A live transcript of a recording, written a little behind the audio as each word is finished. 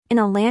In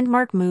a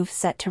landmark move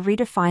set to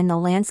redefine the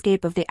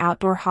landscape of the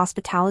outdoor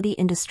hospitality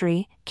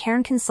industry,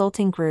 Cairn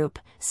Consulting Group,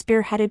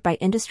 spearheaded by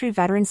industry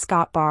veteran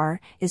Scott Barr,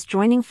 is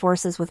joining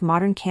forces with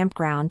Modern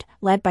Campground,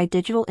 led by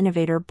digital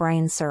innovator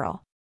Brian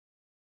Searle.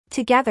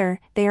 Together,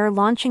 they are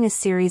launching a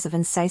series of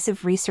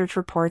incisive research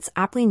reports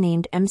aptly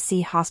named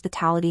MC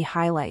Hospitality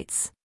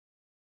Highlights.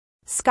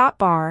 Scott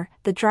Barr,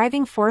 the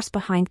driving force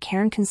behind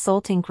Cairn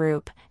Consulting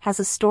Group, has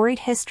a storied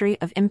history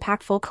of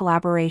impactful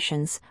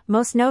collaborations,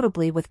 most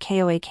notably with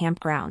KOA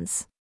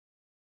Campgrounds.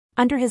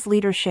 Under his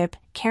leadership,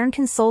 Cairn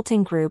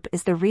Consulting Group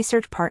is the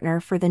research partner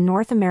for the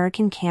North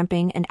American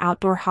Camping and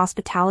Outdoor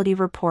Hospitality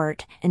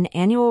Report, an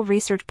annual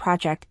research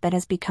project that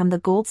has become the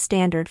gold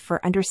standard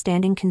for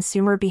understanding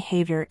consumer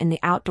behavior in the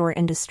outdoor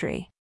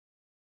industry.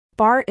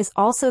 Barr is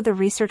also the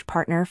research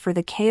partner for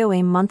the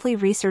KOA Monthly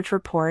Research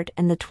Report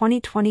and the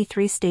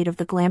 2023 State of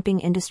the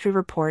Glamping Industry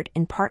Report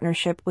in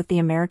partnership with the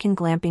American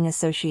Glamping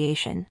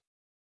Association.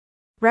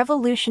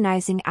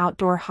 Revolutionizing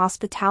outdoor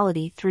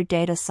hospitality through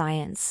data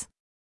science.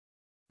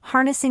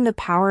 Harnessing the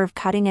power of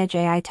cutting-edge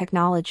AI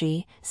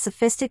technology,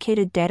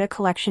 sophisticated data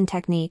collection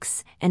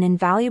techniques, and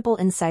invaluable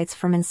insights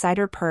from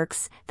Insider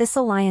Perks, this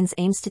alliance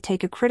aims to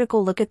take a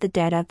critical look at the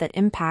data that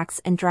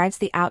impacts and drives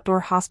the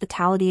outdoor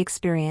hospitality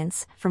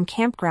experience, from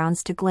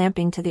campgrounds to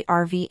glamping to the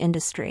RV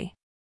industry.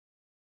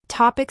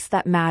 Topics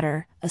that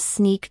matter, a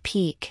sneak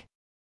peek.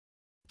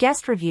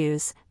 Guest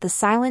reviews, the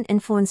silent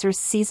influencer's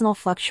seasonal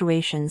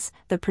fluctuations,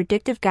 the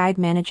predictive guide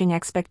managing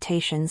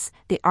expectations,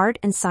 the art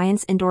and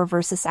science indoor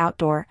versus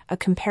outdoor, a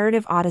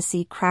comparative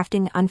odyssey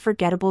crafting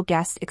unforgettable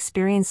guest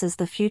experiences.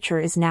 The future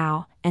is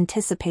now,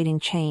 anticipating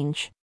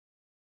change.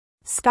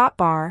 Scott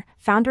Barr,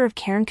 founder of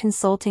Cairn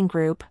Consulting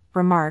Group,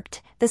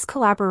 remarked, "This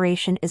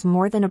collaboration is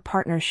more than a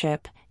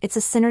partnership, it's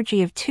a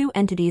synergy of two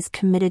entities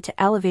committed to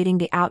elevating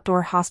the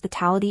outdoor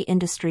hospitality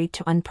industry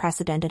to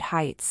unprecedented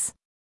heights.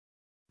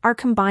 Our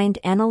combined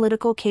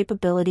analytical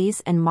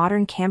capabilities and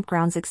Modern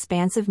Campground's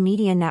expansive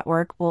media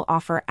network will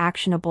offer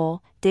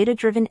actionable,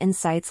 data-driven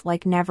insights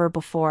like never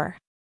before."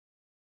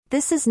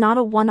 This is not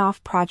a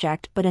one-off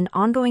project but an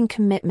ongoing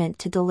commitment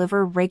to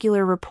deliver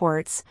regular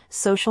reports,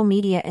 social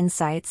media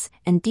insights,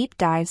 and deep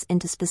dives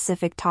into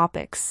specific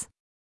topics.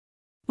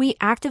 We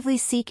actively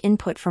seek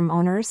input from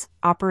owners,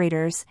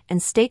 operators,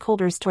 and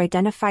stakeholders to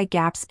identify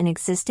gaps in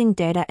existing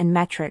data and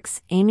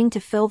metrics, aiming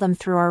to fill them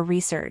through our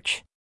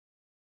research.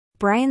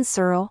 Brian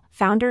Searle,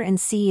 founder and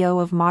CEO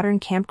of Modern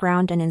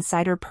Campground and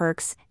Insider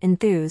Perks,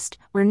 enthused,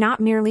 "We're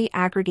not merely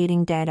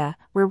aggregating data,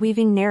 we're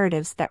weaving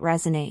narratives that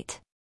resonate.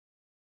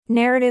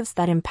 Narratives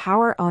that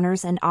empower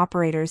owners and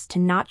operators to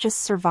not just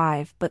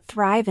survive but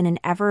thrive in an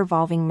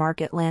ever-evolving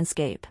market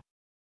landscape."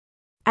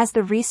 As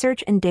the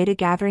research and data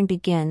gathering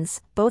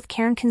begins, both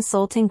Cairn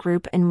Consulting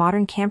Group and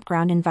Modern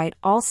Campground invite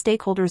all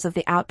stakeholders of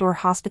the outdoor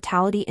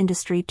hospitality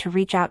industry to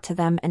reach out to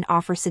them and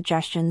offer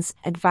suggestions,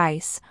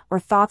 advice, or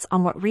thoughts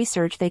on what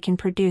research they can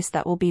produce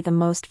that will be the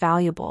most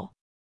valuable.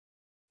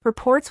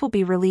 Reports will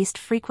be released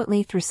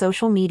frequently through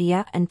social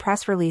media and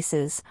press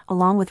releases,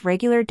 along with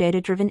regular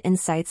data-driven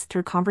insights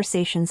through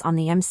conversations on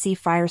the MC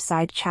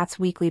Fireside Chats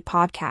weekly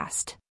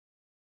podcast.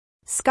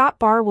 Scott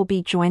Barr will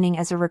be joining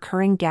as a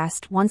recurring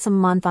guest once a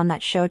month on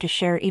that show to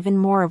share even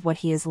more of what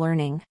he is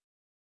learning.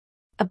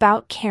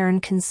 About Cairn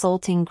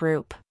Consulting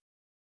Group.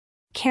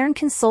 Cairn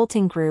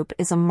Consulting Group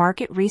is a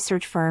market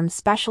research firm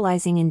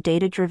specializing in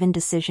data-driven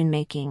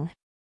decision-making.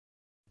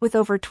 With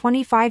over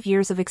 25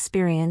 years of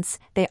experience,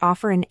 they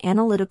offer an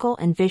analytical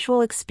and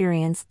visual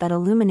experience that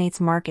illuminates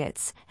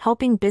markets,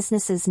 helping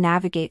businesses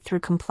navigate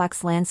through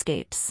complex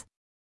landscapes.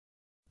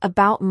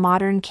 About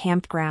Modern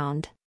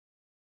Campground.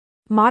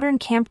 Modern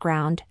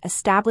Campground,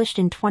 established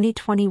in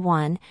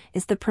 2021,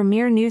 is the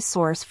premier news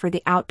source for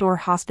the outdoor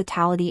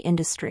hospitality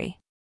industry.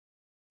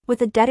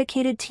 With a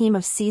dedicated team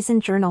of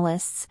seasoned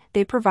journalists,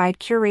 they provide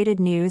curated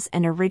news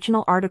and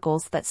original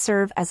articles that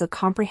serve as a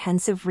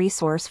comprehensive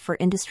resource for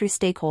industry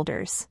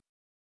stakeholders.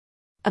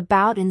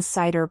 About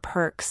Insider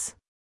Perks.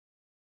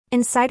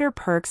 Insider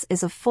Perks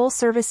is a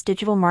full-service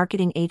digital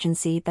marketing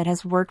agency that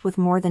has worked with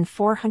more than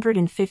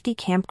 450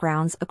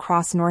 campgrounds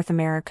across North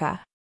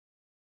America.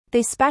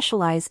 They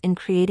specialize in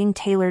creating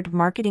tailored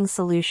marketing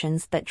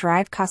solutions that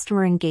drive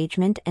customer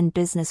engagement and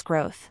business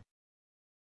growth.